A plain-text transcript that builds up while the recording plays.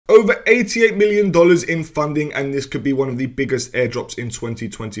Over $88 million in funding, and this could be one of the biggest airdrops in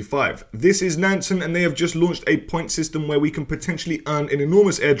 2025. This is Nansen, and they have just launched a point system where we can potentially earn an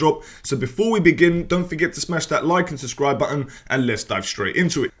enormous airdrop. So before we begin, don't forget to smash that like and subscribe button, and let's dive straight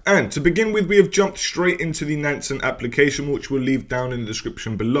into it. And to begin with, we have jumped straight into the Nansen application, which we'll leave down in the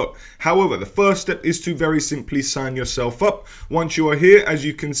description below. However, the first step is to very simply sign yourself up. Once you are here, as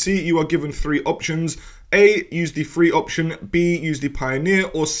you can see, you are given three options. A, use the free option, B, use the Pioneer,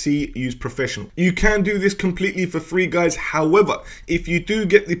 or C, use Professional. You can do this completely for free, guys. However, if you do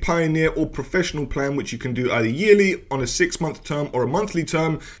get the Pioneer or Professional plan, which you can do either yearly, on a 6-month term, or a monthly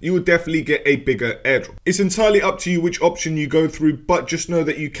term, you will definitely get a bigger airdrop. It's entirely up to you which option you go through, but just know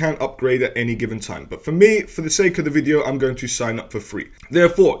that you can upgrade at any given time. But for me, for the sake of the video, I'm going to sign up for free.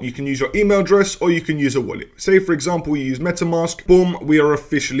 Therefore, you can use your email address or you can use a wallet. Say, for example, you use MetaMask, boom, we are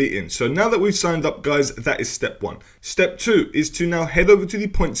officially in. So now that we've signed up, guys, that is step one. Step two is to now head over to the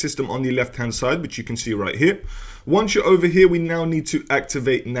point system on the left hand side, which you can see right here. Once you're over here, we now need to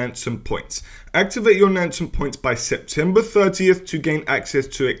activate Nansen Points. Activate your Nansen Points by September 30th to gain access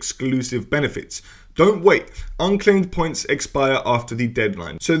to exclusive benefits. Don't wait. Unclaimed points expire after the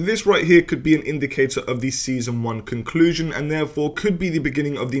deadline. So this right here could be an indicator of the season 1 conclusion, and therefore could be the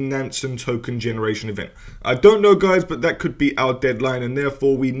beginning of the Nansen token generation event. I don't know, guys, but that could be our deadline, and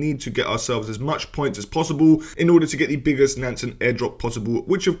therefore we need to get ourselves as much points as possible in order to get the biggest Nansen airdrop possible,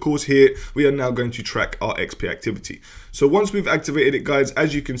 which of course here we are now going to track our XP activity. So once we've activated it, guys,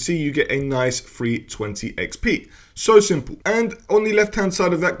 as you can see, you get a nice free 20 XP. So simple. And on the left hand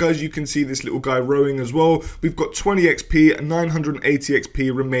side of that, guys, you can see this little guy rowing as well. We've got 20 XP, 980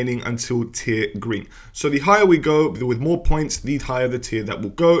 XP remaining until tier green. So the higher we go with more points, the higher the tier that will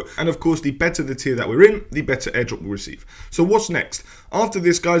go. And of course, the better the tier that we're in, the better airdrop we'll receive. So what's next? After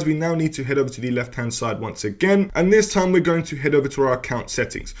this, guys, we now need to head over to the left hand side once again. And this time we're going to head over to our account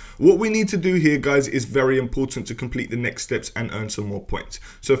settings. What we need to do here, guys, is very important to complete the next steps and earn some more points.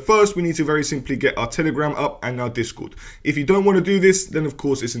 So first, we need to very simply get our Telegram up and our Discord. If you don't want to do this, then of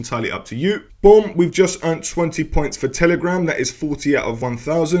course it's entirely up to you. Boom, we've just earned 20 points for Telegram. That is 40 out of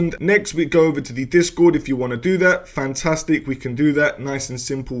 1,000. Next, we go over to the Discord. If you want to do that, fantastic, we can do that. Nice and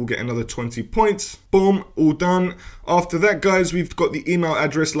simple, we'll get another 20 points. Boom, all done. After that, guys, we've got the email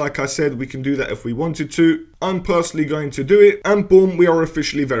address. Like I said, we can do that if we wanted to. I'm personally going to do it, and boom, we are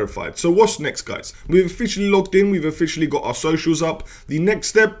officially verified. So what's next, guys? We've officially logged in, we've officially got our socials up. The next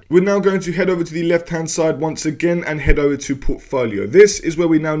step, we're now going to head over to the left hand side once again and head over to portfolio. This is where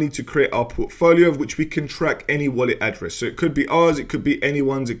we now need to create our portfolio, of which we can track any wallet address. So it could be ours, it could be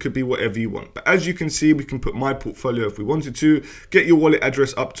anyone's, it could be whatever you want. But as you can see, we can put my portfolio if we wanted to, get your wallet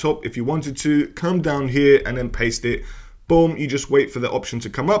address up top if you wanted to, come down here and then paste it. Boom, you just wait for the option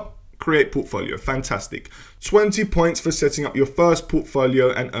to come up. Create portfolio, fantastic. 20 points for setting up your first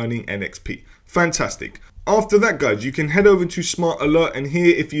portfolio and earning NXP, fantastic. After that, guys, you can head over to Smart Alert, and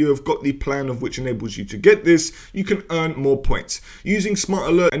here, if you have got the plan of which enables you to get this, you can earn more points. Using Smart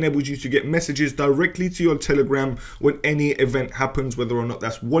Alert enables you to get messages directly to your Telegram when any event happens, whether or not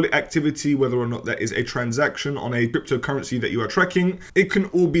that's wallet activity, whether or not that is a transaction on a cryptocurrency that you are tracking. It can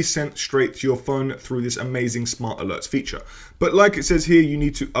all be sent straight to your phone through this amazing Smart Alerts feature. But like it says here, you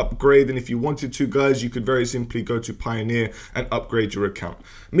need to upgrade, and if you wanted to, guys, you could very simply go to Pioneer and upgrade your account.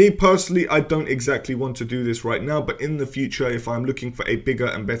 Me personally, I don't exactly want to do this right now, but in the future, if I'm looking for a bigger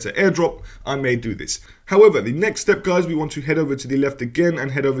and better airdrop, I may do this. However, the next step, guys, we want to head over to the left again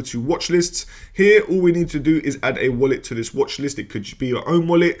and head over to watch lists. Here, all we need to do is add a wallet to this watch list. It could be your own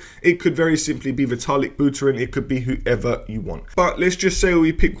wallet. It could very simply be Vitalik Buterin. It could be whoever you want. But let's just say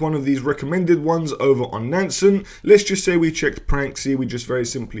we pick one of these recommended ones over on Nansen. Let's just say we checked Pranksy. We just very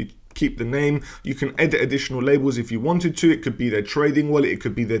simply keep the name. You can edit additional labels if you wanted to. It could be their trading wallet, it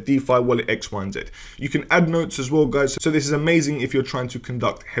could be their DeFi wallet, X, Y, and Z. You can add notes as well, guys. So this is amazing if you're trying to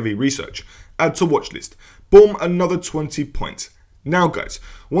conduct heavy research. Add to watch list. Boom, another 20 points. Now, guys,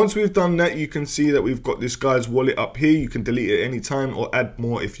 once we've done that, you can see that we've got this guy's wallet up here. You can delete it anytime or add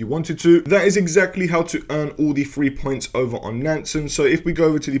more if you wanted to. That is exactly how to earn all the free points over on Nansen. So if we go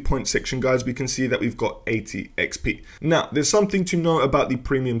over to the point section, guys, we can see that we've got 80 XP. Now, there's something to know about the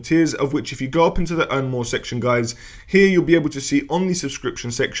premium tiers, of which if you go up into the earn more section, guys, here you'll be able to see on the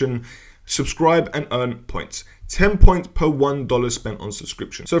subscription section, subscribe and earn points. 10 points per $1 spent on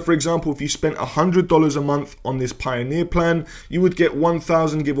subscription. So for example, if you spent $100 a month on this Pioneer plan, you would get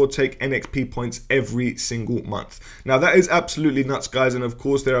 1,000 give or take NXP points every single month. Now that is absolutely nuts, guys, and of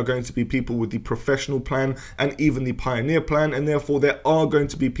course there are going to be people with the professional plan and even the Pioneer plan, and therefore there are going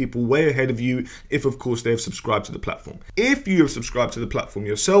to be people way ahead of you if of course they have subscribed to the platform. If you have subscribed to the platform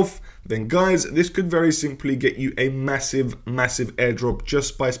yourself, then guys, this could very simply get you a massive airdrop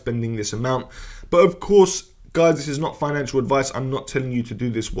just by spending this amount. But of course, guys, this is not financial advice. I'm not telling you to do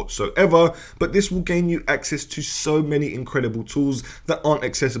this whatsoever, but this will gain you access to so many incredible tools that aren't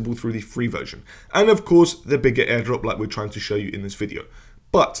accessible through the free version. And of course, the bigger airdrop like we're trying to show you in this video.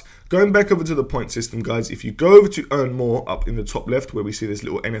 But going back over to the point system, guys, if you go over to earn more up in the top left where we see this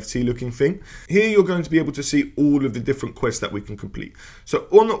little NFT looking thing, here you're going to be able to see all of the different quests that we can complete. So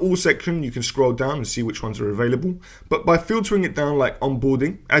on the all section, you can scroll down and see which ones are available. But by filtering it down like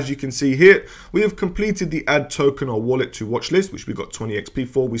onboarding, as you can see here, we have completed the add token or wallet to watch list, which we got 20 XP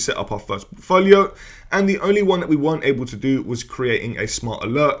for. We set up our first portfolio. And the only one that we weren't able to do was creating a smart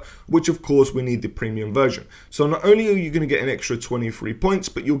alert, which of course we need the premium version. So not only are you going to get an extra 23 points,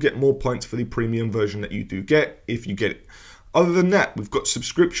 but you'll get more points for the premium version that you do get if you get it. Other than that, we've got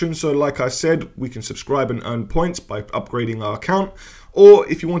subscription. So like I said, we can subscribe and earn points by upgrading our account. Or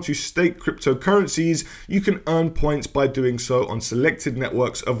if you want to stake cryptocurrencies, you can earn points by doing so on selected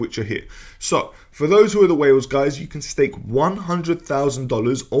networks, of which are here. So for those who are the whales, guys, you can stake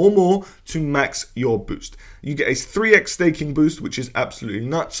 $100,000 or more to max your boost. You get a 3x staking boost, which is absolutely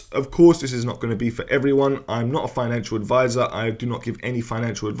nuts. Of course, this is not going to be for everyone. I'm not a financial advisor. I do not give any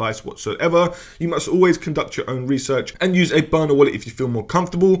financial advice whatsoever. You must always conduct your own research and use a burner wallet if you feel more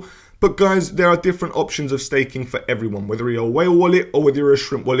comfortable. But guys, there are different options of staking for everyone, whether you're a whale wallet or whether you're a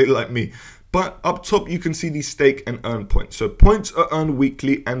shrimp wallet like me. But up top, you can see the stake and earn points. So points are earned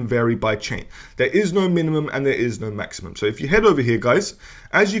weekly and vary by chain. There is no minimum and there is no maximum. So if you head over here, guys,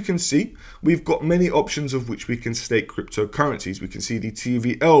 as you can see, we've got many options of which we can stake cryptocurrencies. We can see the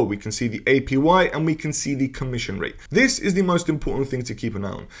TVL, we can see the APY, and we can see the commission rate. This is the most important thing to keep an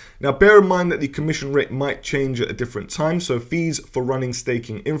eye on. Now, bear in mind that the commission rate might change at a different time. So fees for running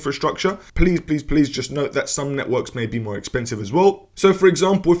staking infrastructure, please just note that some networks may be more expensive as well. So for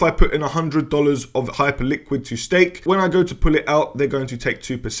example, if I put in $100 of Hyperliquid to stake, when I go to pull it out, they're going to take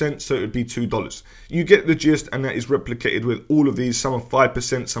 2%, so it would be $2. You get the gist, and that is replicated with all of these. Some are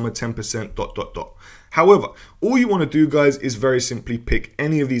 5%, some are 10%, ... However, all you want to do, guys, is very simply pick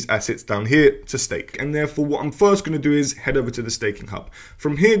any of these assets down here to stake. And therefore, what I'm first going to do is head over to the staking hub.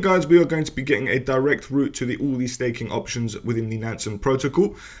 From here, guys, we are going to be getting a direct route to all these staking options within the Nansen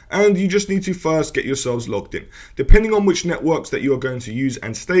protocol. And you just need to first get yourselves logged in. Depending on which networks that you are going to use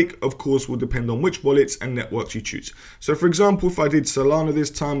and stake, of course, will depend on which wallets and networks you choose. So for example, if I did Solana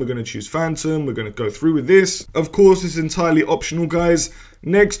this time, we're going to choose Phantom. We're going to go through with this. Of course, this is entirely optional, guys.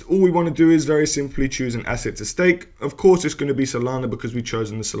 Next, all we want to do is very simply choose an asset to stake. Of course, it's going to be Solana because we've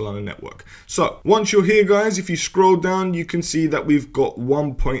chosen the Solana network. So once you're here, guys, if you scroll down, you can see that we've got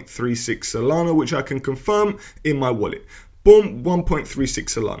 1.36 Solana, which I can confirm in my wallet. Boom, 1.36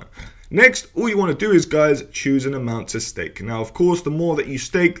 Solana. Next, all you want to do is, guys, choose an amount to stake. Now, of course, the more that you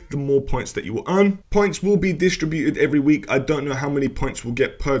stake, the more points that you will earn. Points will be distributed every week. I don't know how many points we'll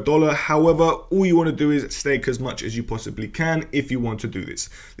get per dollar. However, all you want to do is stake as much as you possibly can if you want to do this.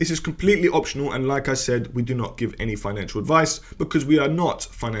 This is completely optional. And like I said, we do not give any financial advice because we are not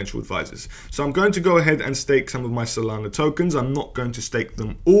financial advisors. So I'm going to go ahead and stake some of my Solana tokens. I'm not going to stake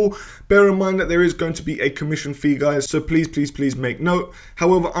them all. Bear in mind that there is going to be a commission fee, guys. So please make note.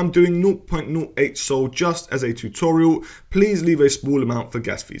 However, I'm doing 0.08 Sol just as a tutorial. Please leave a small amount for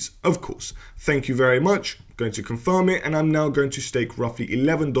gas fees, of course. Thank you very much. I'm going to confirm it, and I'm now going to stake roughly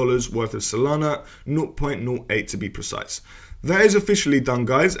 $11 worth of Solana, 0.08 to be precise. That is officially done,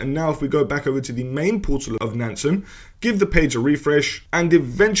 guys, and now if we go back over to the main portal of Nansen, give the page a refresh, and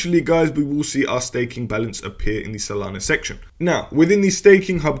eventually, guys, we will see our staking balance appear in the Solana section. Now, within the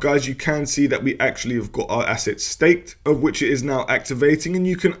staking hub, guys, you can see that we actually have got our assets staked, of which it is now activating, and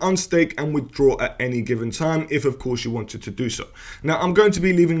you can unstake and withdraw at any given time if, of course, you wanted to do so. Now, I'm going to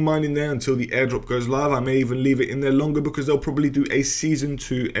be leaving mine in there until the airdrop goes live. I may even leave it in there longer because they'll probably do a season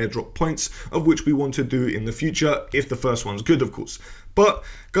 2 airdrop points, of which we want to do in the future, if the first one's good, of course. But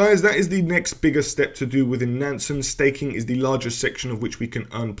guys, that is the next biggest step to do within Nansen. Staking is the largest section of which we can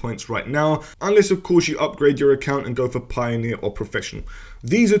earn points right now, unless of course you upgrade your account and go for Pioneer or Professional.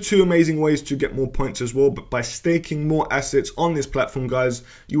 These are two amazing ways to get more points as well, but by staking more assets on this platform, guys,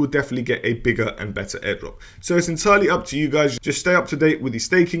 you will definitely get a bigger and better airdrop. So it's entirely up to you guys. Just stay up to date with the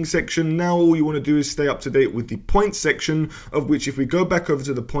staking section. Now all you want to do is stay up to date with the points section, of which if we go back over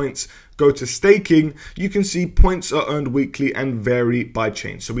to the points, go to staking, you can see points are earned weekly and vary by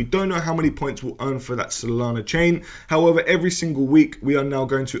chain. So we don't know how many points we'll earn for that Solana chain. However, every single week we are now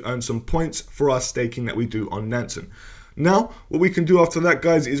going to earn some points for our staking that we do on Nansen. Now, what we can do after that,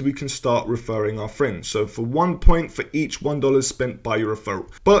 guys, is we can start referring our friends. So for 1 point for each $1 spent by your referral.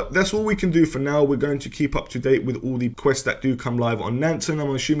 But that's all we can do for now. We're going to keep up to date with all the quests that do come live on Nansen.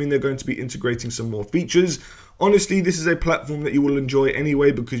 I'm assuming they're going to be integrating some more features. Honestly, this is a platform that you will enjoy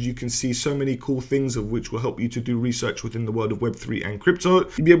anyway because you can see so many cool things of which will help you to do research within the world of Web3 and crypto.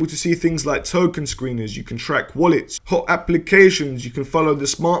 You'll be able to see things like token screeners, you can track wallets, hot applications, you can follow the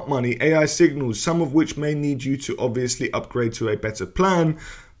smart money, AI signals, some of which may need you to obviously upgrade to a better plan.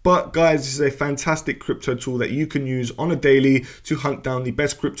 But guys, this is a fantastic crypto tool that you can use on a daily to hunt down the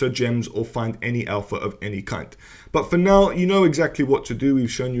best crypto gems or find any alpha of any kind. But for now, you know exactly what to do. We've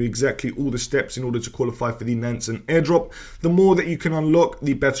shown you exactly all the steps in order to qualify for the Nansen airdrop. The more that you can unlock,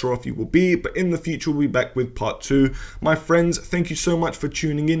 the better off you will be. But in the future, we'll be back with part 2. My friends, thank you so much for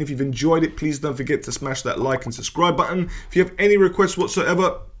tuning in. If you've enjoyed it, please don't forget to smash that like and subscribe button. If you have any requests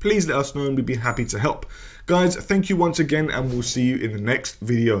whatsoever, please let us know and we'd be happy to help. Guys, thank you once again, and we'll see you in the next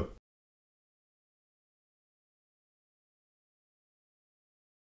video.